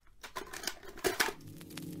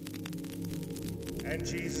And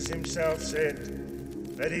Jesus himself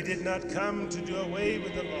said that he did not come to do away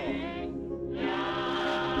with the law.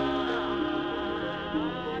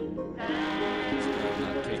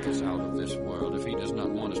 Not take us out of this world if he does not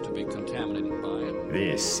want us to be contaminated by it.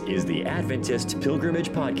 This is the Adventist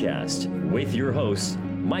Pilgrimage Podcast with your hosts,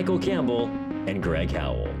 Michael Campbell and Greg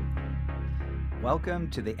Howell. Welcome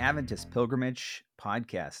to the Adventist Pilgrimage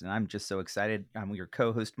Podcast, and I'm just so excited. I'm your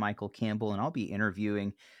co-host, Michael Campbell, and I'll be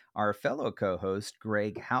interviewing our fellow co-host,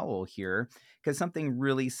 Greg Howell, here, because something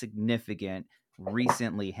really significant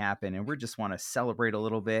recently happened, and we just want to celebrate a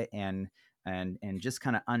little bit and just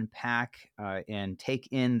kind of unpack and take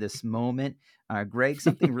in this moment. Greg,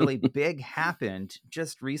 something really big happened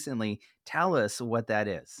just recently. Tell us what that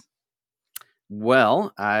is.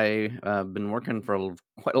 Well, I've been working for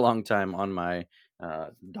quite a long time on my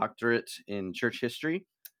doctorate in church history,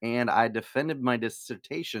 and I defended my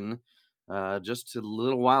dissertation just a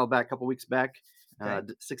little while back, a couple weeks back,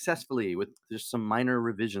 successfully with just some minor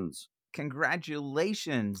revisions.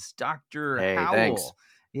 Congratulations, Dr. Hey, Howell. thanks.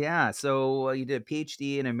 Yeah, so you did a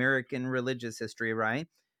PhD in American religious history, right?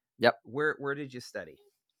 Yep. Where did you study?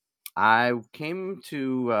 I came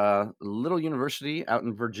to a little university out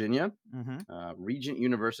in Virginia, Regent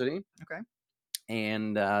University. Okay.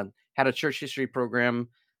 And had a church history program.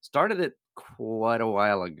 Started it quite a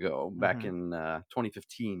while ago, back in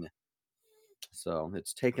 2015. So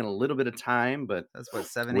it's taken a little bit of time, but That's what,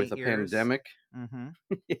 7, with 8 a years? pandemic.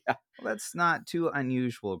 Yeah. Well, that's not too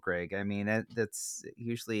unusual, Greg. I mean, that's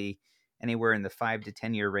usually anywhere in the 5 to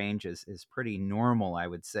 10 year range is pretty normal, I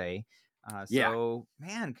would say. So,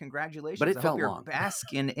 man, congratulations. But it I felt hope you're long.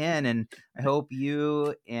 basking in, and I hope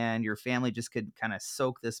you and your family just could kind of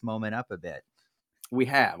soak this moment up a bit. We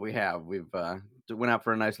have. We've went out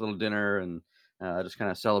for a nice little dinner and just kind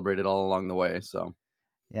of celebrated all along the way. So.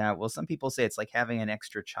 Yeah, well, some people say it's like having an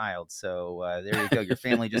extra child. So there you go. Your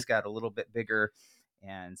family just got a little bit bigger.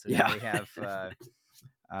 And so now we have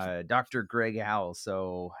Dr. Greg Howell.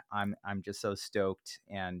 So I'm just so stoked.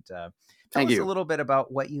 And tell us a little bit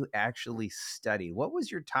about what you actually study. What was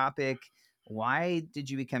your topic? Why did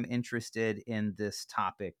you become interested in this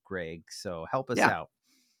topic, Greg? So help us out.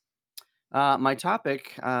 My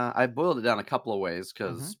topic, I boiled it down a couple of ways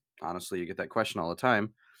because honestly, you get that question all the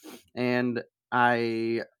time. And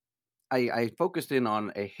I focused in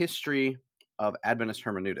on a history of Adventist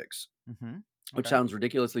hermeneutics, which sounds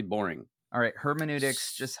ridiculously boring. All right,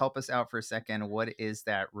 hermeneutics, just help us out for a second. What is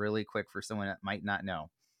that really quick for someone that might not know?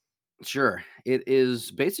 Sure. It is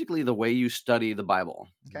basically the way you study the Bible,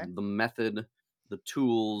 Okay. The method, the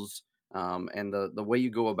tools, and the way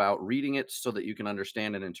you go about reading it so that you can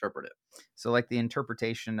understand and interpret it. So like the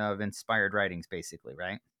interpretation of inspired writings, basically,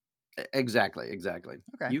 right? Exactly.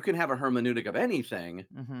 Okay. You can have a hermeneutic of anything,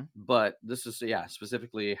 but this is,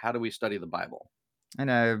 specifically, how do we study the Bible? And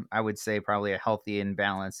I would say probably a healthy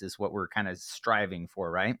imbalance is what we're kind of striving for,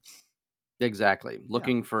 right? Exactly.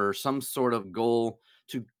 Looking for some sort of goal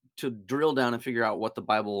to drill down and figure out what the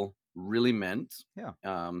Bible really meant. Yeah.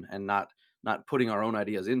 And not putting our own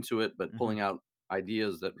ideas into it, but pulling out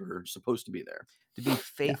ideas that are supposed to be there. To be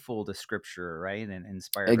faithful to Scripture, right? And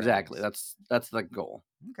inspired. Exactly. writings. That's the goal.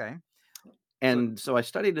 Okay. And so I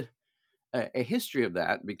studied a history of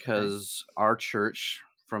that because our church,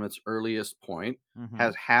 from its earliest point,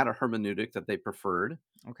 has had a hermeneutic that they preferred.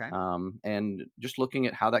 Okay. And just looking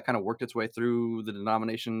at how that kind of worked its way through the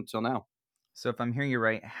denomination till now. So if I'm hearing you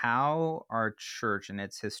right, how our church and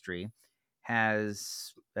its history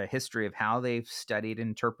has a history of how they've studied and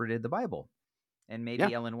interpreted the Bible, and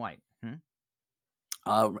maybe Ellen White.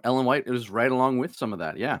 Ellen White is right along with some of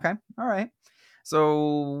that. Yeah. Okay. All right.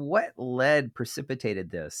 So what precipitated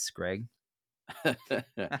this, Greg?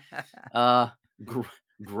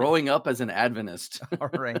 Growing up as an Adventist. All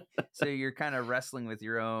right. So you're kind of wrestling with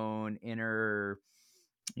your own inner,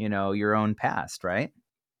 your own past, right?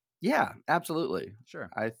 Yeah, absolutely. Sure.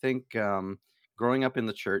 I think growing up in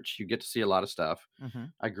the church, you get to see a lot of stuff.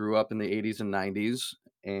 I grew up in the 80s and 90s,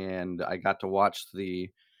 and I got to watch the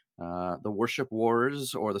worship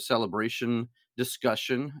wars or the celebration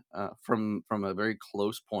discussion from a very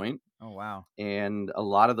close point. Oh, wow. And a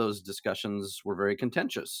lot of those discussions were very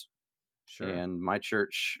contentious. Sure. And my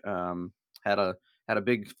church had a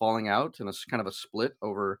big falling out and a kind of a split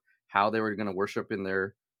over how they were going to worship in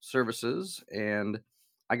their services. And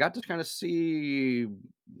I got to kind of see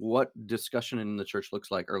what discussion in the church looks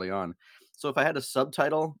like early on. So if I had to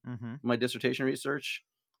subtitle my dissertation research,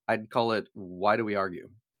 I'd call it, "Why Do We Argue?"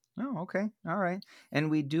 Oh, okay. All right. And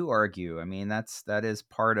we do argue. I mean, that is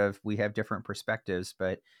part of, we have different perspectives,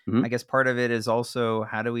 but Hmm. I guess part of it is also,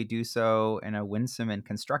 how do we do so in a winsome and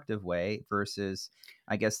constructive way versus,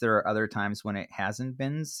 I guess there are other times when it hasn't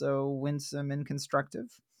been so winsome and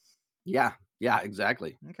constructive. Yeah, yeah,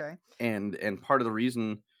 exactly. Okay. And part of the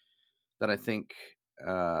reason that I think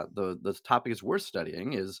the topic is worth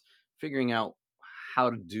studying is figuring out how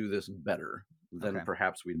to do this better than Okay.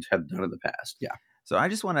 perhaps we have done in the past. Yeah. So I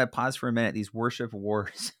just want to pause for a minute. These worship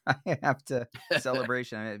wars, I have to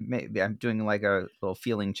celebration. Maybe I'm doing like a little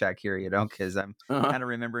feeling check here, because I'm Uh-huh. kind of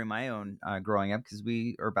remembering my own growing up, because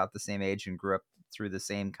we are about the same age and grew up through the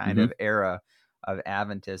same kind Hmm. of era of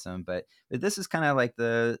Adventism. But this is kind of like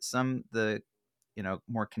the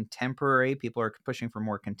more contemporary. People are pushing for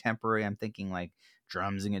more contemporary. I'm thinking like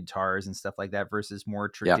drums and guitars and stuff like that versus more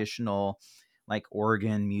Yeah. traditional, like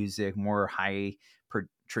organ music, more high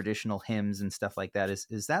traditional hymns and stuff like that.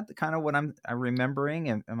 Is that the kind of what I'm remembering?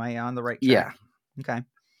 Am I on the right Yeah. track? Okay.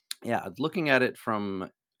 Yeah. Looking at it from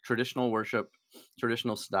traditional worship,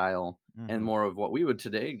 traditional style, and Hmm. more of what we would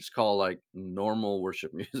today just call like normal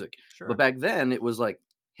worship music. But Sure. back then it was like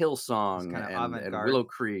It's Hillsong kind of and avant-garde. Willow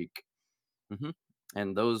Creek. Hmm.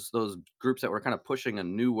 And those groups that were kind of pushing a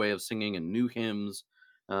new way of singing and new hymns,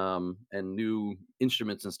 and new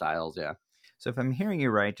instruments and styles. Yeah. So if I'm hearing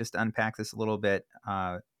you right, just to unpack this a little bit,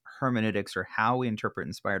 hermeneutics, or how we interpret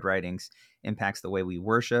inspired writings, impacts the way we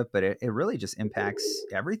worship, but it really just impacts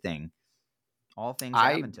everything, all things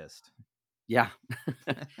I Adventist. Yeah.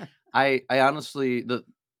 I honestly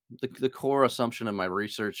the core assumption of my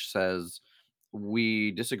research says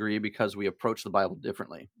we disagree because we approach the Bible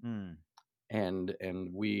differently, Hmm. and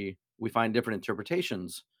we find different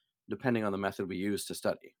interpretations depending on the method we use to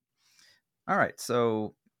study. All right.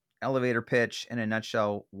 So elevator pitch in a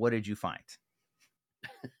nutshell, what did you find?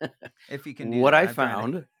 If you can do What that. I I'm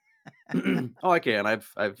trying found oh, I can.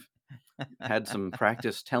 I've had some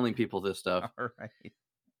practice telling people this stuff. All right.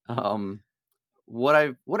 Um what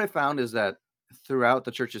I found is that throughout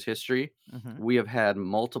the church's history, Hmm. we have had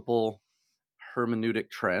multiple hermeneutic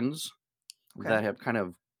trends Okay. that have kind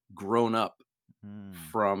of grown up Mm.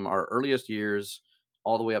 from our earliest years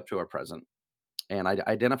all the way up to our present. And I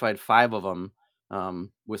identified five of them,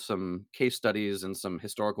 with some case studies and some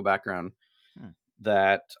historical background Hmm.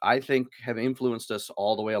 that I think have influenced us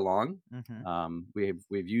all the way along. Mm-hmm.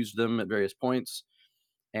 We've used them at various points,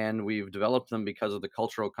 and we've developed them because of the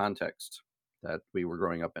cultural context that we were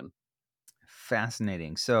growing up in.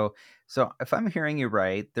 Fascinating. So if I'm hearing you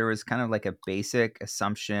right, there was kind of like a basic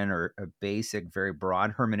assumption or a basic, very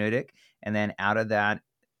broad hermeneutic, and then out of that,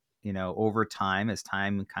 over time, as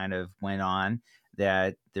time kind of went on,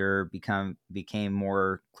 that there became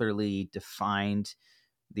more clearly defined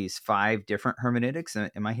these five different hermeneutics.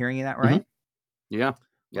 Am I hearing that Mhm. right? Yeah, Well,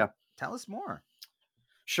 yeah, tell us more.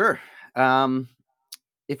 sure. Um,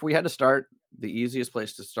 if we had to start, the easiest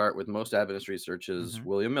place to start with most Adventist research is Hmm.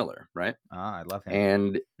 William Miller, right? I love him.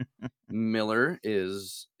 And Miller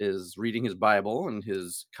is reading his Bible and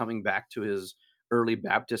his coming back to his early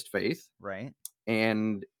Baptist faith. Right.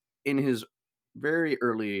 And in his very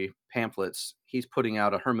early pamphlets, he's putting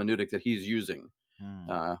out a hermeneutic that he's using.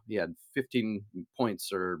 Mm. He had 15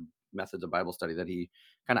 points or methods of Bible study that he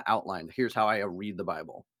kind of outlined. Here's how I read the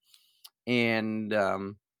Bible, and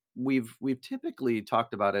we've typically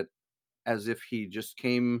talked about it as if he just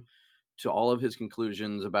came to all of his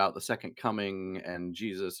conclusions about the second coming and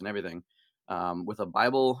Jesus and everything, with a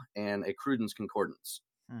Bible and a Cruden's concordance.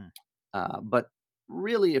 Hmm. But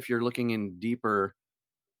really, if you're looking in deeper,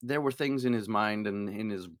 there were things in his mind and in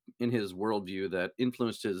his worldview that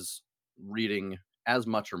influenced his reading as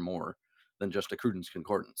much or more than just a Cruden's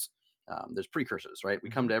concordance. There's precursors, right? We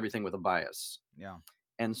come Hmm. to everything with a bias, Yeah.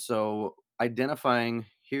 and so identifying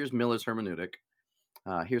here's Miller's hermeneutic.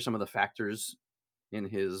 Here's some of the factors in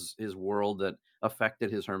his world that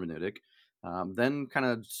affected his hermeneutic. Then kind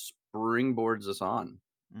of springboards us on,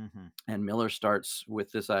 Hmm. and Miller starts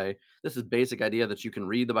with this is basic idea that you can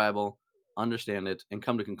read the Bible, understand it, and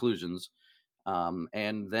come to conclusions.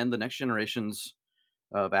 And then the next generations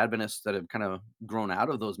of Adventists that have kind of grown out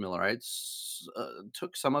of those Millerites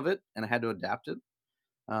took some of it and had to adapt it.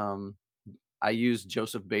 Um, I used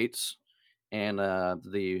Joseph Bates and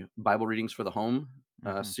the Bible Readings for the Home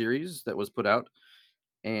Hmm. series that was put out,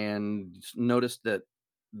 and noticed that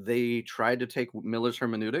they tried to take Miller's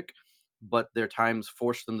hermeneutic, but their times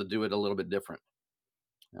forced them to do it a little bit different.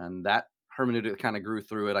 And that hermeneutic kind of grew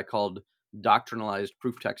through it. I called doctrinalized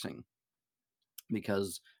proof texting,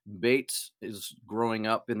 because Bates is growing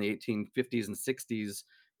up in the 1850s and 60s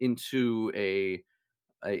into a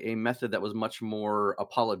method that was much more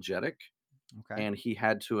apologetic, Okay. and he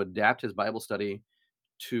had to adapt his Bible study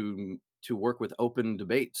to work with open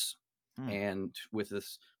debates Hmm. and with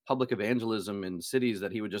this public evangelism in cities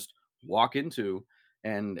that he would just walk into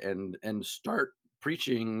and start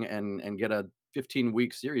preaching and get a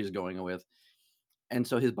 15-week series going with. And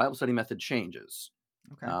so his Bible study method changes.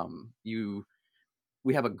 Okay. You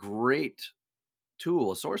We have a great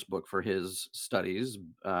tool, a source book for his studies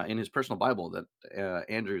in his personal Bible that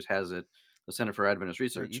Andrews has at the Center for Adventist Right.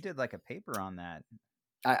 You Research. did like a paper on that.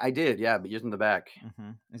 I did, yeah, but using the back.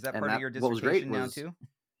 Is that And part of that your what was great dissertation now was too?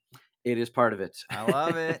 it is part of it. I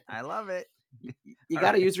love it. I love it. You All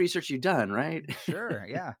got to right. use research you've done, right? Sure.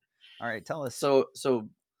 Yeah. All right. Tell us. So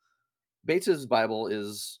Bates's Bible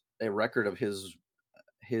is a record of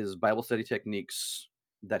his Bible study techniques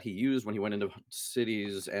that he used when he went into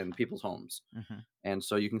cities and people's homes. Hmm. And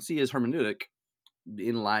so you can see his hermeneutic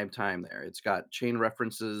in live time there. It's got chain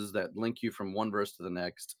references that link you from one verse to the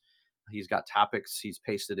next. He's got topics he's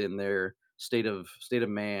pasted in there, state of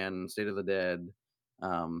man, state of the dead,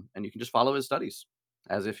 and you can just follow his studies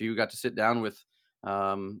as if you got to sit down with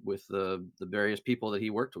the various people that he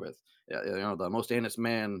worked with. The most honest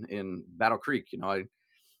man in Battle Creek.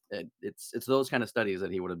 It's those kind of studies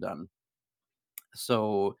that he would have done.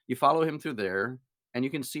 So you follow him through there, and you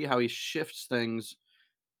can see how he shifts things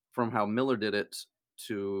from how Miller did it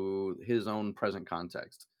to his own present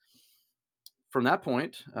context. From that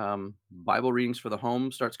point, Bible readings for the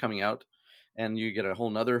home starts coming out, and you get a whole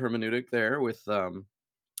nother hermeneutic there with an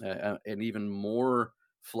even more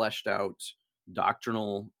fleshed out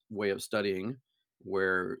doctrinal way of studying,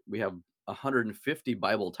 where we have 150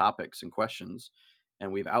 Bible topics and questions,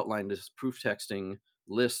 and we've outlined this proof texting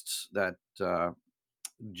lists that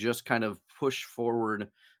just kind of push forward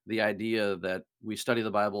the idea that we study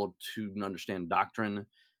the Bible to understand doctrine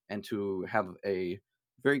and to have a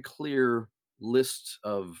very clear list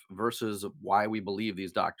of verses of why we believe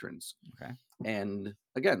these doctrines. Okay. And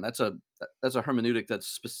again, that's a hermeneutic that's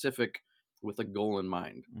specific with a goal in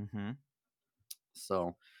mind. Hmm.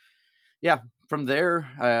 So yeah, from there,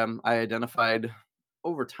 I identified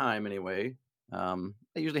over time anyway. I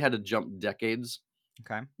usually had to jump decades,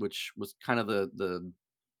 Okay. which was kind of the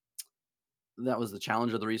that was the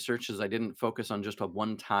challenge of the research, is I didn't focus on just a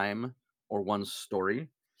one time or one story.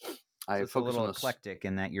 So I it's a focused little on this. eclectic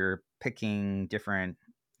in that you're picking different,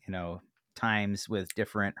 times with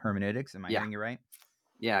different hermeneutics. Am I Yeah, hearing you right?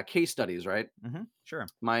 yeah, case studies, right? Sure.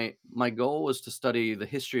 My goal was to study the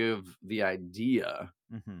history of the idea,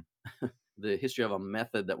 Hmm. the history of a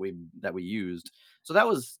method that we used. So that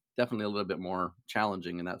was definitely a little bit more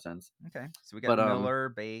challenging in that sense. Okay. So we got But Miller,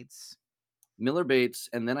 Bates. Miller Bates,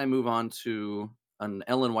 and then I move on to an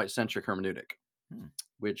Ellen White centric hermeneutic, Hmm.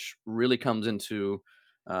 which really comes into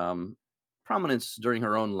um, prominence during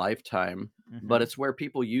her own lifetime. But Hmm. it's where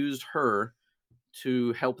people used her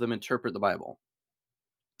to help them interpret the Bible.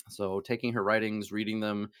 So taking her writings, reading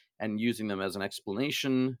them, and using them as an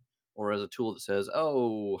explanation or as a tool that says,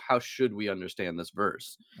 "Oh, how should we understand this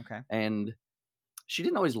verse?" Okay. And she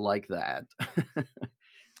didn't always like that.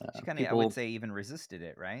 She kind of, I would People, say, even resisted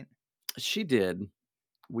it, right? she did.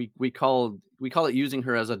 We call it using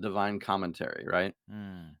her as a divine commentary, right?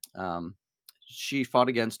 Mm. Um, she fought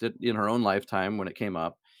against it in her own lifetime when it came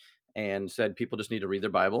up, and said people just need to read their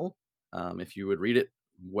Bible. If you would read it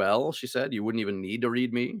well, she said, you wouldn't even need to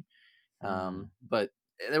read me. Mm. But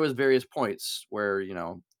there was various points where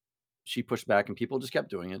she pushed back, and people just kept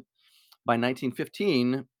doing it. By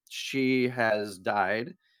 1915, she has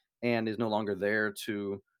died and is no longer there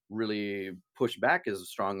to really push back as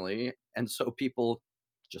strongly, and so people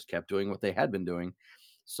just kept doing what they had been doing.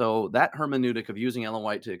 So that hermeneutic of using Ellen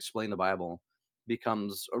White to explain the Bible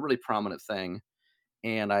becomes a really prominent thing,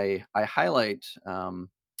 and I highlight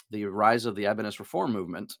the rise of the Adventist Reform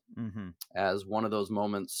movement Hmm. as one of those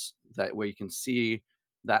moments that where you can see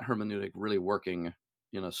that hermeneutic really working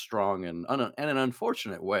in a strong and an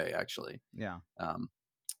unfortunate way, actually. Yeah. Um,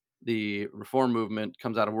 the Reform movement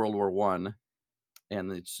comes out of World War One,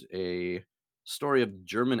 and it's a story of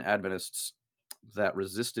German Adventists that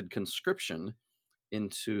resisted conscription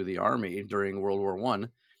into the army during World War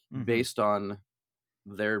One, Hmm. based on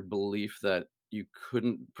their belief that you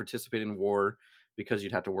couldn't participate in war because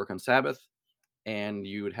you'd have to work on Sabbath and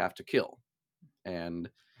you would have to kill. And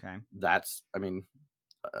Okay. that's, I mean,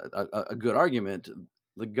 a good argument.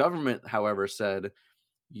 The government, however, said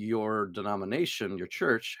your denomination, your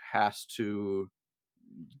church, has to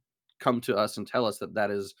come to us and tell us that that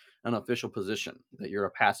is an official position, that you're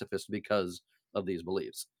a pacifist because of these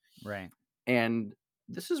beliefs. Right. And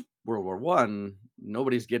this is World War One.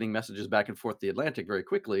 Nobody's getting messages back and forth the Atlantic very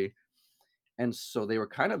quickly. and so they were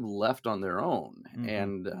kind of left on their own. Mm-hmm.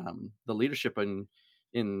 And the leadership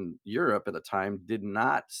in Europe at the time did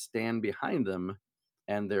not stand behind them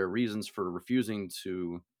and their reasons for refusing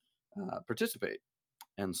to participate.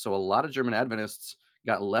 And so a lot of German Adventists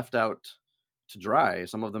got left out to dry.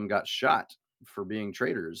 Some of them got shot for being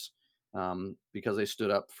traitors, because they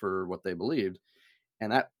stood up for what they believed.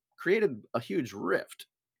 And that created a huge rift.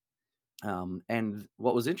 And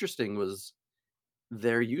what was interesting was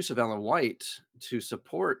their use of Ellen White to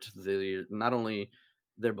support not only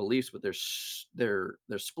their beliefs, but their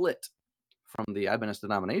split from the Adventist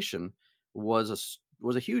denomination was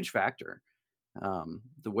a huge factor.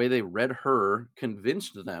 The way they read her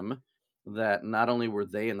convinced them that not only were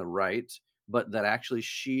they in the right, but that actually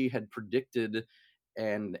she had predicted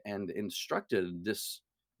and instructed this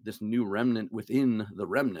new remnant within the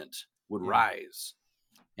remnant would Yeah. rise.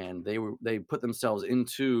 And they put themselves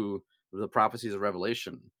into the prophecies of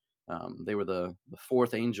Revelation. They were the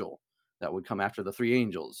fourth angel that would come after the three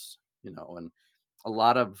angels, and a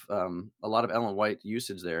lot of Ellen White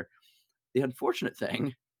usage there. The unfortunate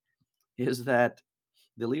thing is that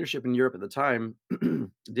the leadership in Europe at the time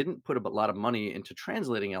didn't put a lot of money into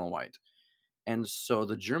translating Ellen White. And so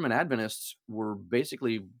the German Adventists were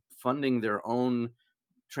basically funding their own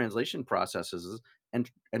translation processes and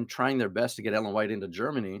trying their best to get Ellen White into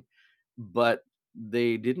Germany, but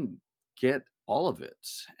they didn't get all of it.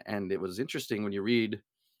 And it was interesting when you read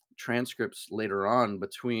transcripts later on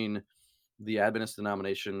between the Adventist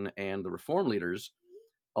denomination and the Reform leaders.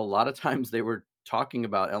 A lot of times they were talking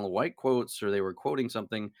about Ellen White quotes, or they were quoting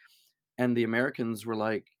something, and the Americans were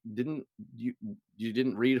like, "Didn't you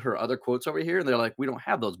didn't read her other quotes over here?" And they're like, "We don't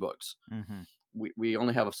have those books. Mm-hmm. We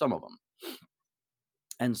only have some of them."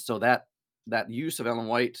 And so that use of Ellen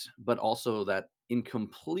White, but also that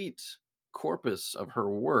incomplete corpus of her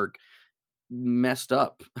work, messed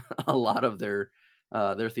up a lot of their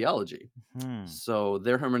theology. Hmm. So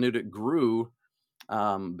their hermeneutic grew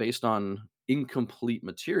based on incomplete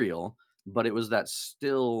material, but it was that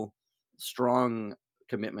still strong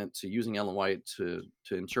commitment to using Ellen White to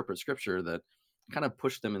interpret scripture that kind of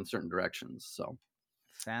pushed them in certain directions. So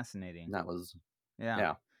Fascinating. that was, Yeah.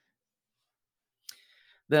 yeah.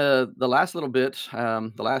 The last little bit,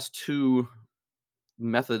 the last two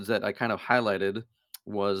methods that I kind of highlighted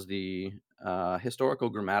was the historical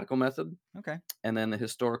grammatical method, Okay. and then the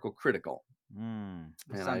historical critical. This And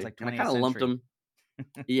sounds I like and I 20th kind of lumped century. them.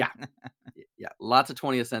 Yeah, yeah, lots of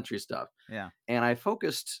 20th century stuff. Yeah. And I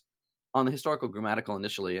focused on the historical grammatical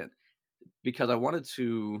initially, because I wanted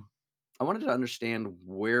to understand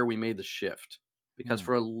where we made the shift. Because Hmm.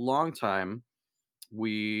 for a long time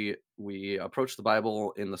we approached the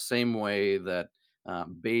Bible in the same way that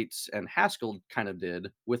Bates and Haskell kind of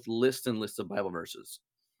did, with lists and lists of Bible verses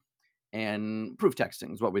and proof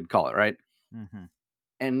texting is what we'd call it, right? Mm-hmm.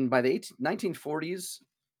 And by the 1940s,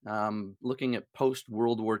 looking at post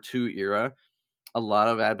World War II era, a lot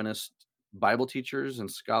of Adventist Bible teachers and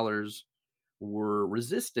scholars were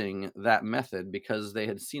resisting that method because they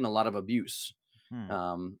had seen a lot of abuse. Hmm.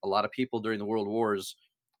 A lot of people during the World Wars,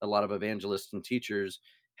 a lot of evangelists and teachers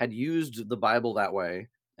had used the Bible that way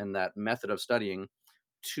and that method of studying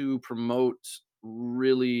to promote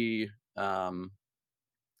really,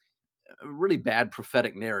 really bad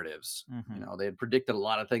prophetic narratives. Mm-hmm. They had predicted a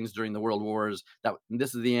lot of things during the World Wars, that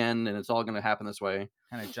this is the end and it's all going to happen this way,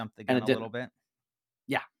 Kind of jumped the and gun it a little didn't. bit.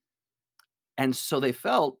 Yeah, and so they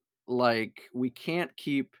felt like we can't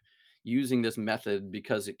keep using this method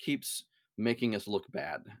because it keeps making us look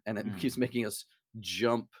bad, and it Mm. keeps making us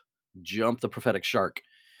jump the prophetic shark.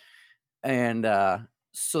 And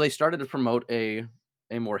so they started to promote a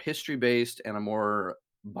more history based and a more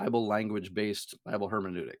Bible language based Bible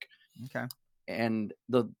hermeneutic. Okay. And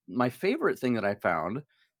my favorite thing that I found,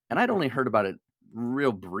 and I'd only heard about it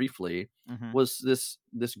real briefly, Mm-hmm. was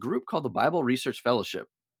this group called the Bible Research Fellowship.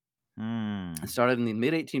 It Mm. started in the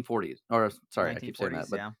mid 1840s, or sorry, I keep saying that, 1940s.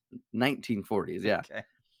 but Yeah. 1940s, yeah. Okay.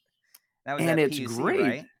 That was And at it's PUC, great.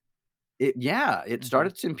 right? It Mm-hmm.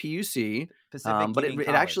 started in PUC, Pacific but Union it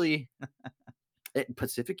College. actually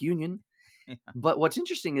Pacific Union. Yeah. But what's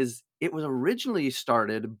interesting is it was originally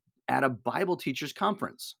started at a Bible teachers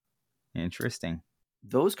conference. Interesting.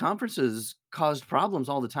 Those conferences caused problems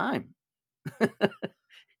all the time.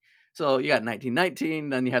 So you got 1919,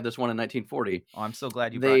 then you had this one in 1940. Oh, I'm so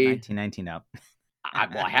glad you brought They 1919 up.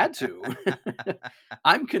 well, I had to.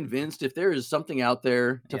 I'm convinced if there is something out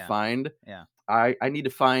there to Yeah. find, Yeah. I need to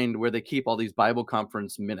find where they keep all these Bible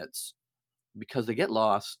conference minutes, because they get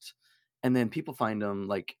lost and then people find them,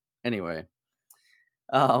 like, anyway.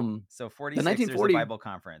 So The 46, there's a 1940, Bible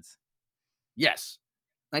conference. yes,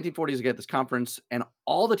 1940s, you get this conference, and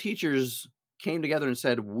all the teachers came together and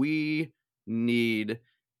said, we need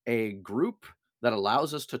a group that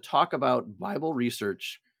allows us to talk about Bible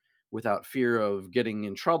research without fear of getting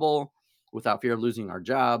in trouble, without fear of losing our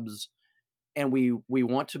jobs. And we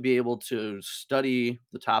want to be able to study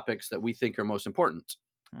the topics that we think are most important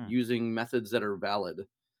using methods that are valid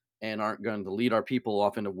and aren't going to lead our people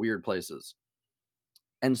off into weird places.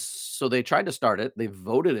 And so they tried to start it. They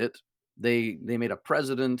voted it. They made a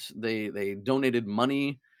president. They donated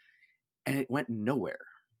money, and it went nowhere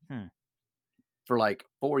for like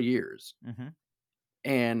 4 years.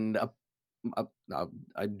 And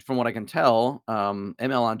from what I can tell, ML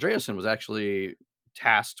Andreasen was actually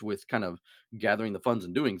tasked with kind of gathering the funds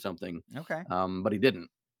and doing something. Okay. But he didn't.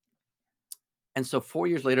 And so 4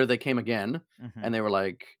 years later, they came again, and they were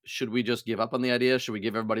like, should we just give up on the idea? Should we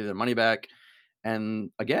give everybody their money back? And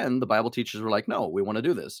again, the Bible teachers were like, no, we want to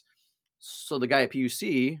do this. So the guy at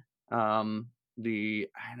PUC, I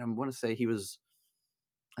want to say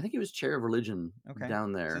I think he was chair of religion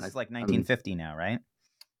down there. So this is like 1950 now, right?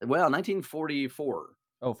 Well, 1944.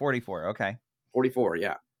 Oh, 44. Okay. 44,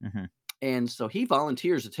 yeah. And so he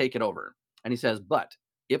volunteers to take it over. And he says, but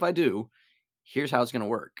if I do, here's how it's going to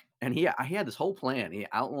work. And he had this whole plan. He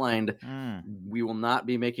outlined, we will not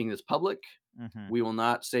be making this public. We will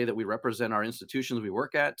not say that we represent our institutions we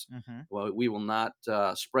work at. Well, we will not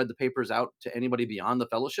spread the papers out to anybody beyond the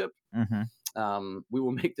fellowship. We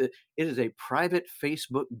will make it is a private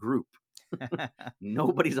Facebook group.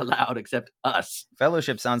 Nobody's allowed except us.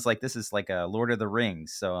 Fellowship sounds like this is like a Lord of the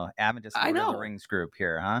Rings. So Adventist Lord of the Rings group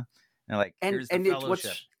here, huh? And like, here's the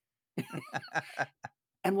fellowship.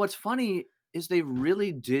 And what's funny is they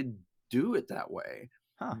really did do it that way.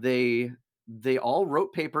 They all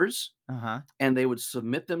wrote papers and they would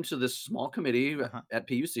submit them to this small committee at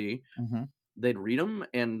PUC. They'd read them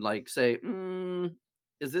and like say,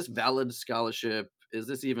 is this valid scholarship? Is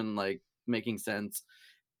this even like making sense?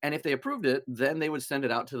 And if they approved it, then they would send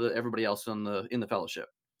it out to everybody else in the fellowship.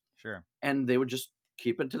 Sure. And they would just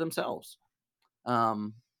keep it to themselves.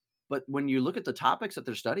 But when you look at the topics that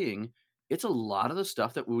they're studying, it's a lot of the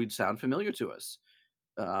stuff that would sound familiar to us.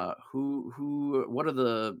 What are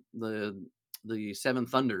the seven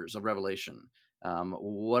thunders of Revelation?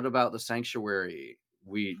 What about the sanctuary?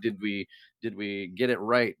 Did we get it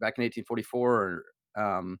right back in 1844?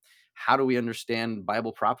 How do we understand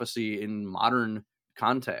Bible prophecy in modern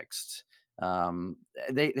context?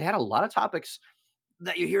 They had a lot of topics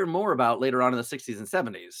that you hear more about later on in the 60s and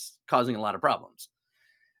 70s, causing a lot of problems.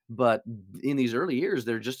 But in these early years,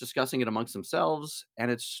 they're just discussing it amongst themselves,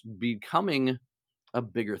 and it's becoming a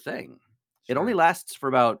bigger thing. It only lasts for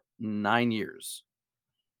about 9 years.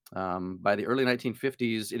 By the early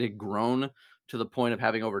 1950s, it had grown to the point of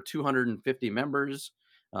having over 250 members.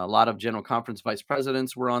 A lot of General Conference vice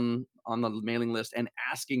presidents were on the mailing list and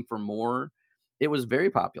asking for more. It was very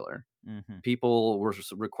popular. People were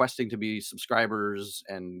requesting to be subscribers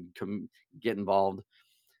and get involved.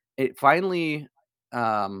 It finally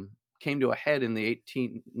came to a head in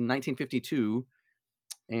 1952,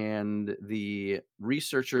 and the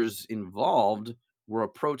researchers involved were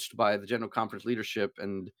approached by the General Conference leadership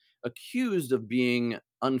and accused of being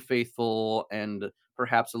unfaithful and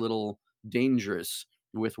perhaps a little dangerous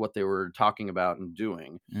with what they were talking about and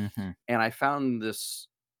doing. And I found this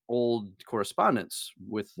old correspondence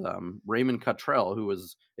with Raymond Cottrell, who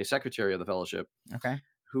was a secretary of the fellowship,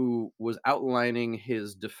 who was outlining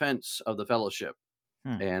his defense of the fellowship.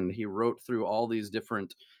 And he wrote through all these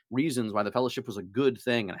different reasons why the fellowship was a good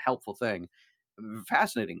thing and a helpful thing.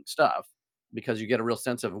 Fascinating stuff, because you get a real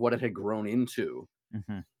sense of what it had grown into.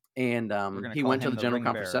 And he went to the General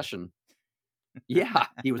Conference session. Yeah,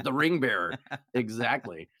 he was the ring bearer.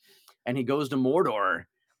 Exactly. And he goes to Mordor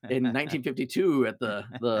in 1952 at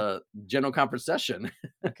the General Conference session.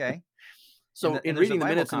 So in reading the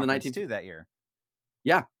minutes in the 19 that year.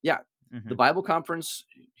 Yeah. The Bible conference,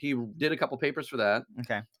 he did a couple papers for that.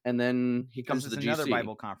 And then he comes to the another GC.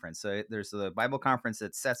 Bible conference. So there's the Bible conference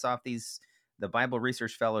that sets off the Bible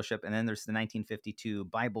Research Fellowship, and then there's the 1952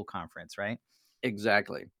 Bible conference, right?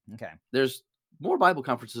 Exactly. There's more Bible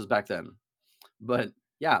conferences back then, but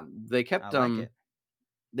yeah, they kept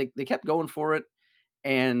they kept going for it,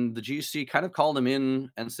 and the GC kind of called him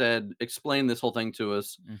in and said, "Explain this whole thing to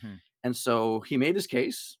us." And so he made his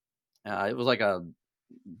case. It was like a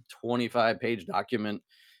 25-page document,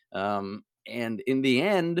 and in the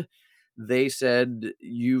end, they said,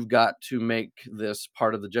 "You've got to make this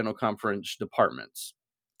part of the General Conference departments.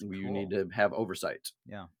 You need to have oversight."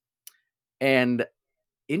 And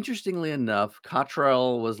interestingly enough,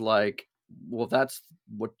 Cottrell was like, "Well, if that's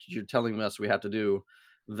what you're telling us we have to do,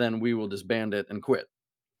 then we will disband it and quit."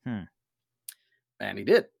 And he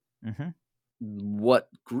did. what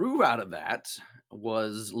grew out of that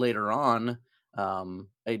was later on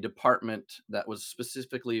a department that was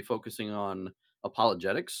specifically focusing on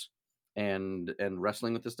apologetics and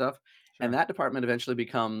wrestling with this stuff, and Sure. that department eventually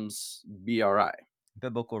becomes BRI.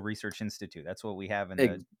 Biblical Research Institute. That's what we have in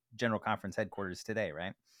the Ex- General Conference headquarters today,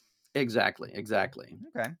 right? exactly.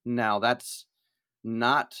 Okay. Now that's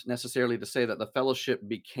not necessarily to say that the fellowship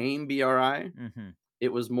became BRI. Mm-hmm. It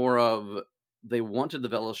was more of they wanted the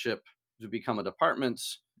fellowship to become a department.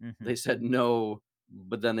 Mm-hmm. They said no,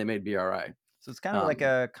 but then they made BRI. So it's kind of like Um,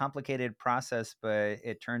 a complicated process, but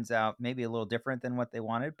it turns out maybe a little different than what they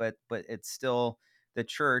wanted. But it's still the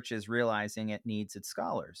church is realizing it needs its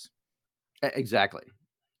scholars. exactly,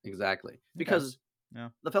 exactly. Okay. Because Yeah.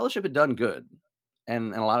 the fellowship had done good,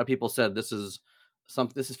 and a lot of people said this is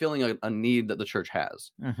feeling a need that the church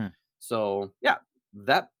has. Mm-hmm. So yeah,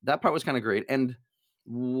 that part was kind of great. And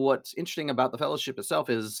what's interesting about the fellowship itself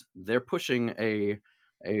is they're pushing a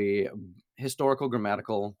historical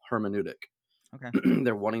grammatical hermeneutic. Okay.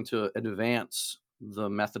 They're wanting to advance the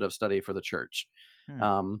method of study for the church. Hmm.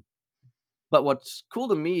 Um, but what's cool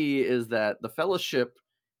to me is that the fellowship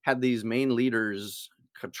had these main leaders,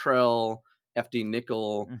 Cottrell, FD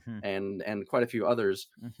Nickel, Mm-hmm. and quite a few others.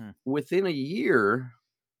 Mm-hmm. Within a year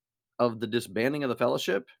of the disbanding of the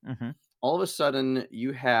fellowship, Mm-hmm. all of a sudden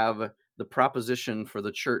you have the proposition for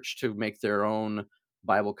the church to make their own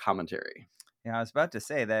Bible commentary. Yeah, I was about to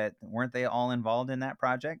say that weren't they all involved in that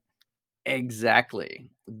project?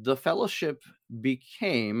 Exactly. The fellowship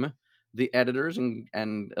became the editors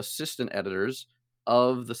and assistant editors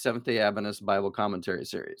of the Seventh day Adventist Bible commentary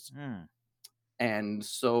series. Hmm. And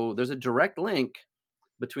so there's a direct link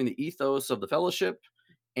between the ethos of the fellowship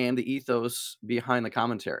and the ethos behind the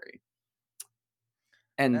commentary.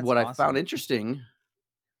 And That's what I found awesome. interesting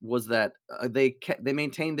was that they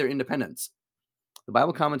maintained their independence. The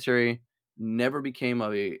Bible commentary never became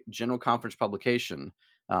a general conference publication.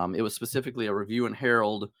 It was specifically a Review and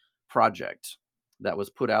Herald project that was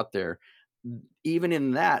put out there. Even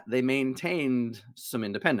in that, they maintained some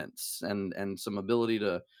independence and some ability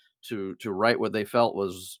to write what they felt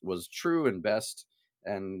was true and best.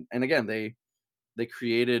 And again, they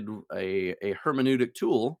created a hermeneutic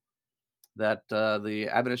tool that the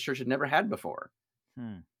Adventist Church had never had before.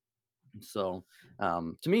 Hmm. So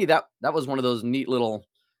to me, that was one of those neat little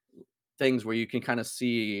things where you can kind of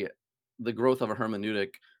see the growth of a hermeneutic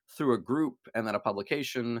through a group and then a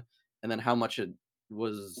publication, and then how much it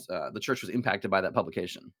was the church was impacted by that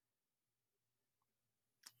publication.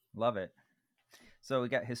 Love it. So we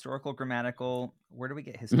got historical grammatical. Where do we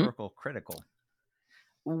get Mhm. historical critical?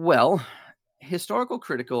 Well, historical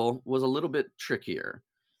critical was a little bit trickier.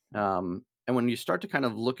 And when you start to kind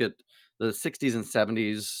of look at the 60s and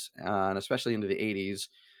 70s, and especially into the 80s,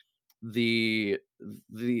 the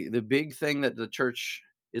the big thing that the church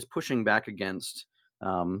is pushing back against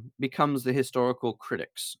becomes the historical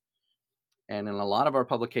critics. And in a lot of our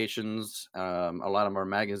publications, a lot of our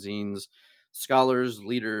magazines, scholars,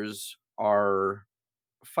 leaders are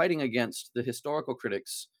fighting against the historical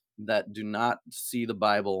critics that do not see the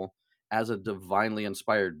Bible as a divinely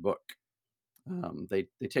inspired book. They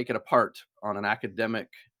take it apart on an academic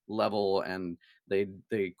level, and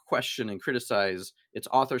they question and criticize its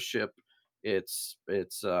authorship, its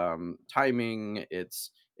timing,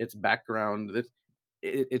 its background,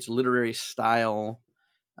 its literary style.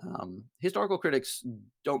 Historical critics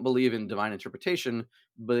don't believe in divine interpretation,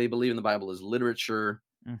 but they believe in the Bible as literature.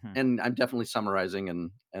 Mm-hmm. And I'm definitely summarizing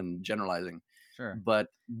and generalizing, Sure. but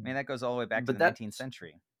I mean, that goes all the way back to but the that's 19th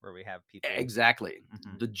century where we have people. exactly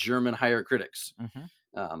Mm-hmm. the German higher critics.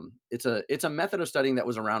 Mm-hmm. It's a method of studying that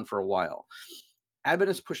was around for a while.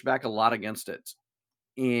 Adventists pushed back a lot against it,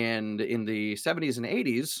 and in the 70s and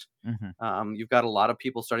 80s, Mm-hmm. you've got a lot of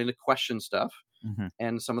people starting to question stuff, Mm-hmm.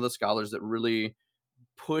 and some of the scholars that really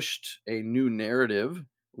pushed a new narrative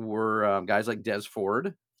were guys like Des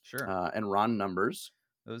Ford Sure. and Ron Numbers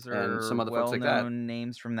Those and some are other folks like that. well-known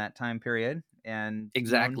names from that time period and known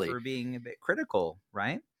Exactly. for being a bit critical,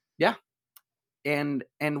 right? Yeah. And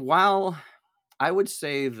while I would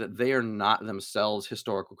say that they are not themselves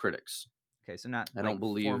historical critics, Okay, so not I don't like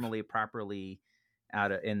believe. formally properly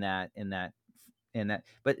out of in that,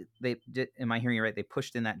 but they did. Am I hearing you right? They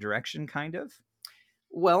pushed in that direction, kind of.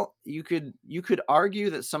 Well, you could argue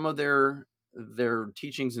that some of their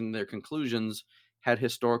teachings and their conclusions had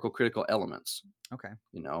historical critical elements. Okay.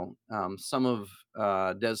 Some of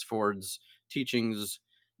Des Ford's teachings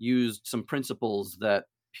used some principles that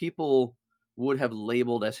people would have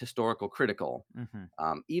labeled as historical critical,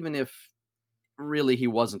 Mm-hmm. even if really he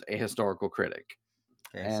wasn't a historical critic.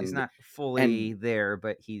 Okay, so he's And not and fully there,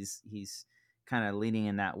 but he's kind of leaning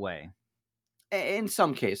in that way. In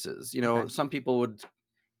some cases, Okay. some people would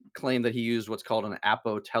claim that he used what's called an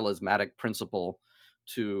apotelesmatic principle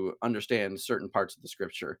to understand certain parts of the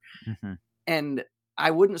scripture. Hmm. And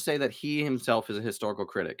I wouldn't say that he himself is a historical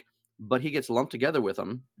critic, but he gets lumped together with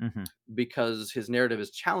them Hmm. because his narrative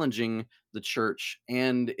is challenging the church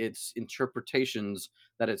and its interpretations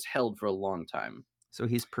that it's held for a long time. So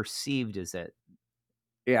he's perceived as it.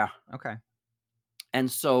 Yeah. Okay. And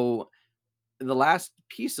so the last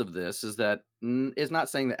piece of this is that is not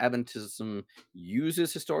saying that Adventism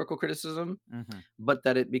uses historical criticism, Hmm. but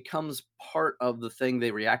that it becomes part of the thing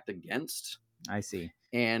they react against. I see.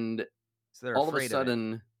 And So they're all of a afraid of it.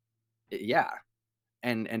 sudden, yeah,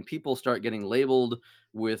 and people start getting labeled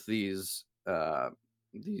with these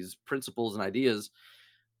principles and ideas,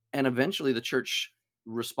 and eventually the church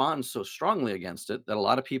responds so strongly against it that a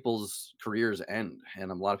lot of people's careers end,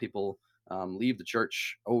 and a lot of people leave the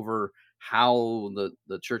church over how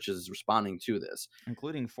the church is responding to this.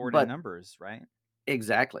 Including Ford and But Numbers, right?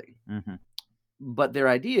 exactly, Hmm. but their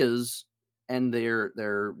ideas and their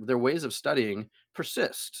ways of studying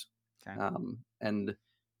persist. Okay. And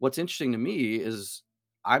what's interesting to me is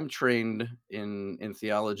I'm trained in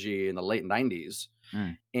theology in the late 90s,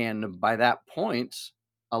 Mm. and by that point,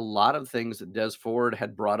 a lot of things that Des Ford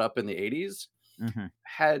had brought up in the 80s Hmm.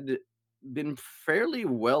 had been fairly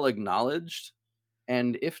well acknowledged,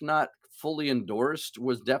 and if not fully endorsed,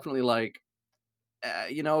 was definitely like,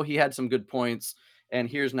 he had some good points, and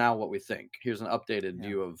here's now what we think. Here's an updated Yeah.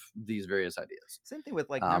 view of these various ideas. Same thing with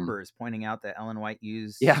like Um, Numbers, pointing out that Ellen White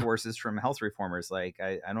used yeah, sources from health reformers. Like,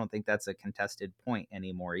 I don't think that's a contested point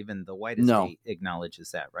anymore. Even the White no, estate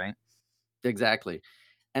acknowledges that, right? exactly.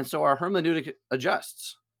 And so our hermeneutic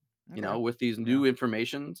adjusts, Okay. with these Yeah. new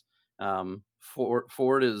informations.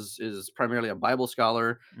 Ford is primarily a Bible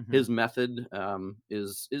scholar. Hmm. His method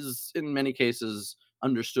is in many cases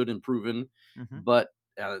understood and proven, Hmm. but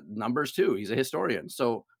Numbers too. He's a historian,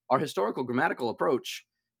 so our historical grammatical approach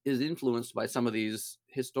is influenced by some of these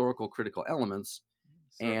historical critical elements.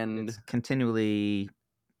 So And it's continually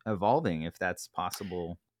evolving, if that's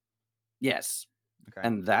possible. yes, Okay.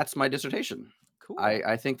 and that's my dissertation. I, Cool.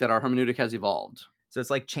 I think that our hermeneutic has evolved, So it's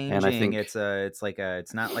like and I changing. think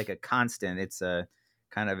It's not like a constant. It's a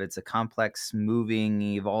complex, moving,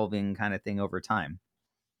 evolving kind of thing over time.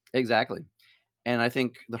 exactly. And I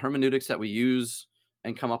think the hermeneutics that we use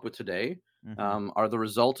and come up with today Hmm. are the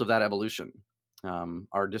result of that evolution.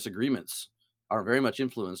 Our disagreements are very much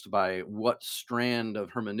influenced by what strand of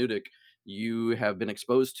hermeneutic you have been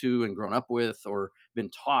exposed to and grown up with or been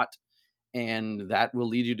taught. And that will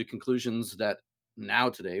lead you to conclusions that now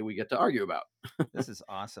today we get to argue about. This is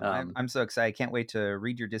awesome. I'm Um, I'm so excited. I can't wait to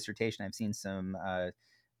read your dissertation. I've seen some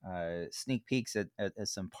sneak peeks at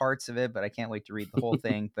some parts of it, but I can't wait to read the whole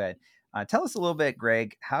thing. But tell us a little bit,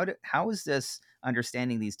 Greg. How is this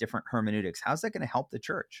understanding these different hermeneutics? How's that going to help the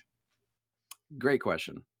church? Great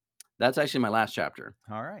question. That's actually my last chapter.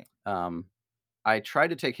 All right. Um, I tried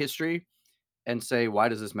to take history and say, why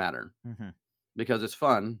does this matter? Mm-hmm. Because it's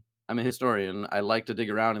fun. I'm a historian. I like to dig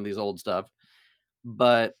around in these old stuff.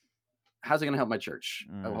 But how's it going to help my church?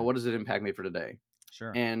 Mm, What does it impact me for today?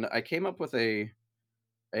 sure. And I came up with a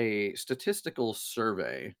statistical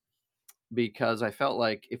survey because I felt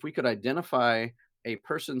like if we could identify a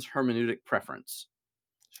person's hermeneutic preference,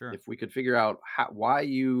 Sure. if we could figure out why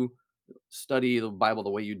you study the Bible the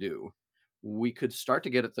way you do, we could start to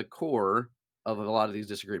get at the core of a lot of these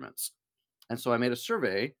disagreements. And so I made a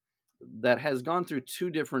survey that has gone through two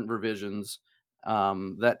different revisions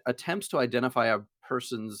that attempts to identify a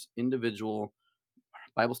person's individual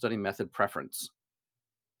Bible study method preference.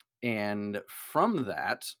 And from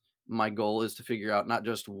that, my goal is to figure out not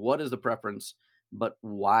just what is the preference, but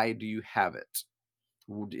why do you have it?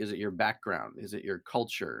 Is it your background? Is it your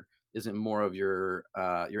culture? Is it more of your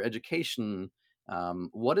education?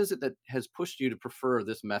 What is it that has pushed you to prefer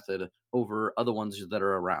this method over other ones that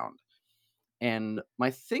are around? And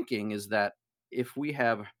my thinking is that if we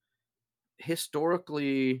have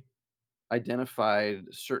historically identified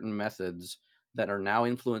certain methods that are now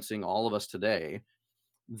influencing all of us today,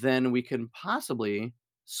 then we can possibly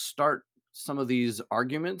start some of these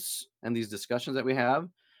arguments and these discussions that we have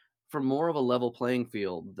for more of a level playing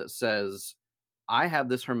field that says, I have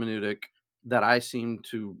this hermeneutic that I seem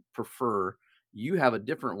to prefer, you have a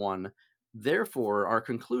different one. Therefore, our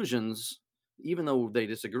conclusions, even though they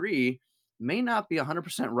disagree, may not be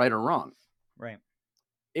 100% right or wrong. Right.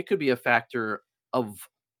 It could be a factor of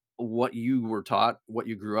what you were taught, what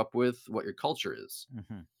you grew up with, what your culture is.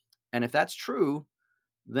 Mm-hmm. And if that's true,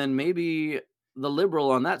 then maybe the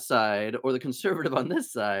liberal on that side or the conservative on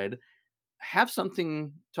this side have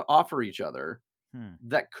something to offer each other. Hmm.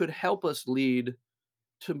 that could help us lead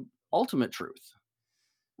to ultimate truth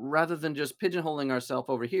rather than just pigeonholing ourselves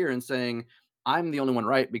over here and saying, I'm the only one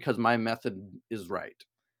right because my method is right.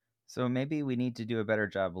 So maybe we need to do a better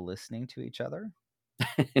job of listening to each other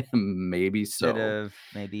Maybe instead so. of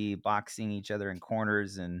maybe boxing each other in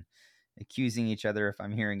corners and accusing each other, if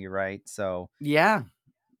I'm hearing you right. So, Yeah.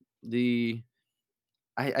 The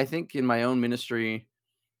I think in my own ministry,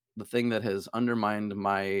 the thing that has undermined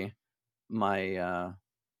my my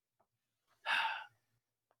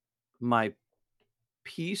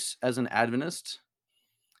peace as an Adventist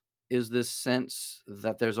is this sense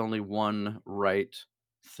that there's only one right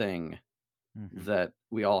thing hmm that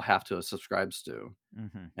we all have to subscribe to.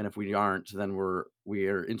 hmm And if we aren't, then we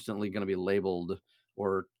are instantly going to be labeled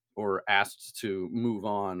or asked to move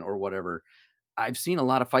on or whatever. I've seen a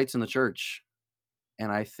lot of fights in the church,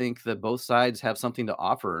 and I think that both sides have something to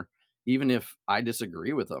offer, even if I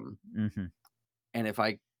disagree with them. hmm And if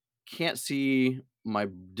I can't see my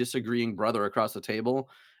disagreeing brother across the table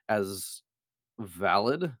as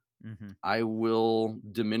valid, hmm I will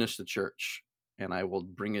diminish the church and I will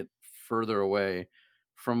bring it further away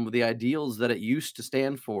from the ideals that it used to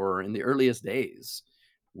stand for in the earliest days.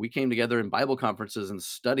 We came together in Bible conferences and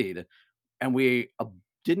studied, and we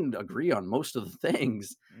didn't agree on most of the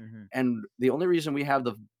things. hmm And the only reason we have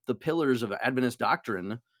the pillars of Adventist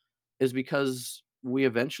doctrine is because we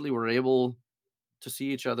eventually were able to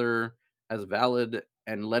see each other as valid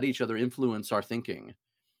and let each other influence our thinking.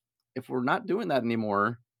 If we're not doing that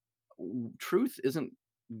anymore, truth isn't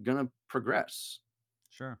going to progress.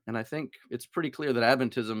 Sure. And I think it's pretty clear that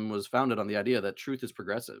Adventism was founded on the idea that truth is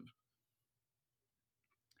progressive.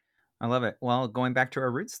 I love it. Well, going back to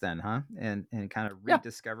our roots then, huh? And kind of Yeah,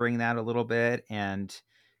 rediscovering that a little bit. And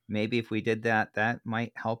maybe if we did that, that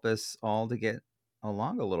might help us all to get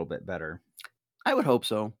along a little bit better. I would hope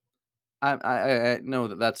so. I know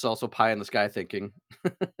that that's also pie in the sky thinking.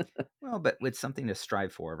 Well, but with something to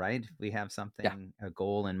strive for, right? If we have Yeah. something, a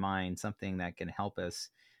goal in mind, something that can help us.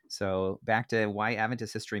 So back to why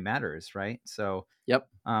Adventist history matters, right? So Yep.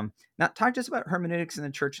 now talk to us about hermeneutics in the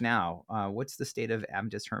church now. What's the state of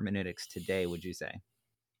Adventist hermeneutics today, would you say?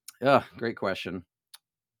 Yeah. Great question.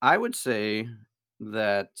 I would say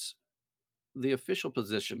that the official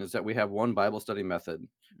position is that we have one Bible study method.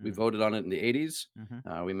 We Mm, voted on it in the 80s.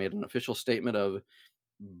 hmm We made an official statement of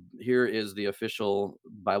here is the official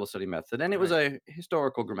Bible study method. And it was Right, a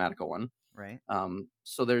historical grammatical one. right.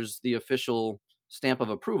 So there's the official stamp of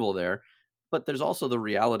approval there, but there's also the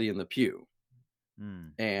reality in the pew.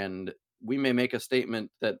 Mm, And we may make a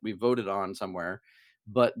statement that we voted on somewhere,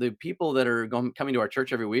 but the people that are coming to our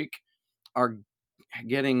church every week are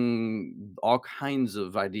getting all kinds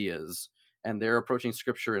of ideas and they're approaching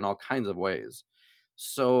scripture in all kinds of ways.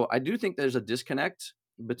 So I do think there's a disconnect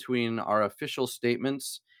between our official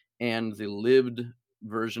statements and the lived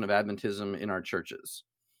version of Adventism in our churches.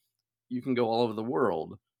 You can go all over the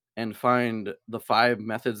world and find the five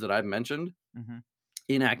methods that I've mentioned hmm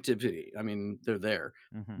in activity. I mean, they're there,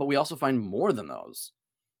 hmm but we also find more than those.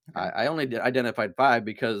 Okay. I only identified five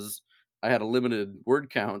because I had a limited word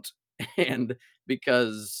count and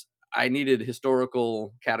because I needed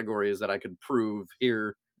historical categories that I could prove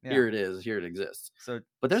here. Yeah. Here it is. Here it exists. So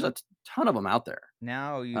But there's a so ton of them out there.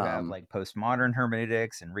 now you have Um, like postmodern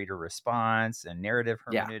hermeneutics and reader response and narrative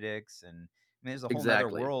yeah, hermeneutics, and I mean, there's a whole nother exactly.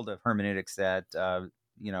 world of hermeneutics that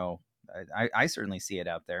you know I certainly see it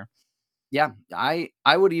out there. Yeah, I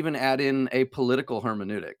would even add in a political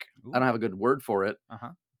hermeneutic. I don't Ooh. have a good word for it,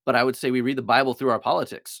 Uh-huh. but I would say we read the Bible through our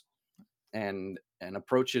politics and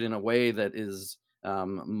approach it in a way that is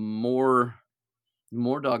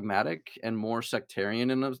more dogmatic and more sectarian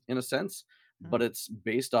in a sense, but Hmm. it's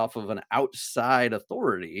based off of an outside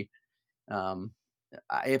authority. Um,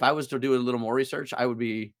 if I was to do a little more research, I would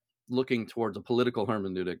be looking towards a political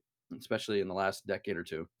hermeneutic, especially in the last decade or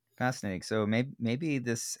two. Fascinating. So maybe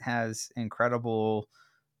this has incredible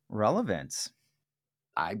relevance.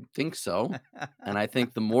 I think so. And I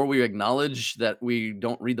think the more we acknowledge that we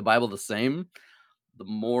don't read the Bible the same, the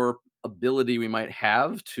more ability we might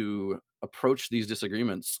have to approach these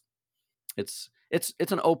disagreements. It's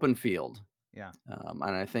an open field. Yeah. And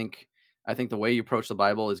I think the way you approach the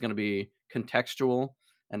Bible is going to be contextual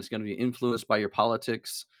and it's going to be influenced by your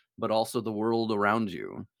politics, but also the world around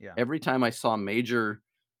you. Yeah. Every time I saw major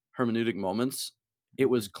hermeneutic moments, it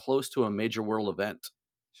was hmm close to a major world event.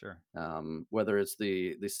 Sure. Whether it's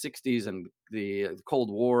the 60s and the Cold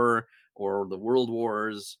War or the World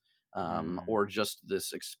Wars, Mm. or just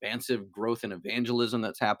this expansive growth in evangelism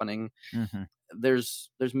that's happening, hmm there's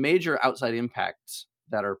major outside impacts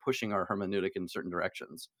that are pushing our hermeneutic in certain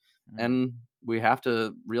directions. and we have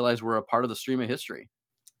to realize we're a part of the stream of history.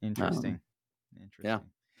 Interesting. Yeah.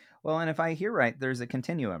 Interesting. Well, and if I hear right, there's a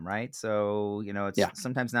continuum, right? So, it's Yeah.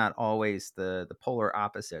 sometimes not always the polar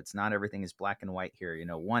opposites. Not everything is black and white here,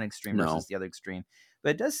 one extreme versus No. the other extreme.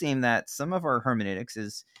 But it does seem that some of our hermeneutics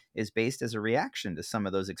is based as a reaction to some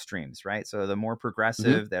of those extremes, right? So the more Hmm.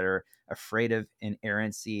 progressive that are afraid of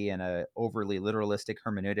inerrancy and a overly literalistic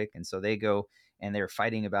hermeneutic, and so they go and they're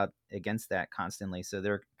fighting against that constantly. So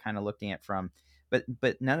they're kind of looking at from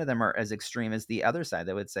but none of them are as extreme as the other side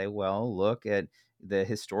that would say, well, look at the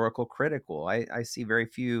historical critical. I see very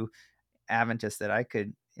few Adventists that I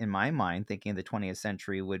could, in my mind, thinking the 20th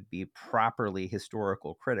century would be properly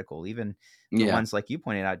historical critical. Even the Yeah. ones like you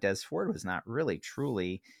pointed out, Des Ford was not really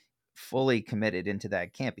truly fully committed into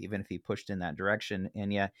that camp, even if he pushed in that direction.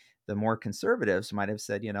 And yet the more conservatives might have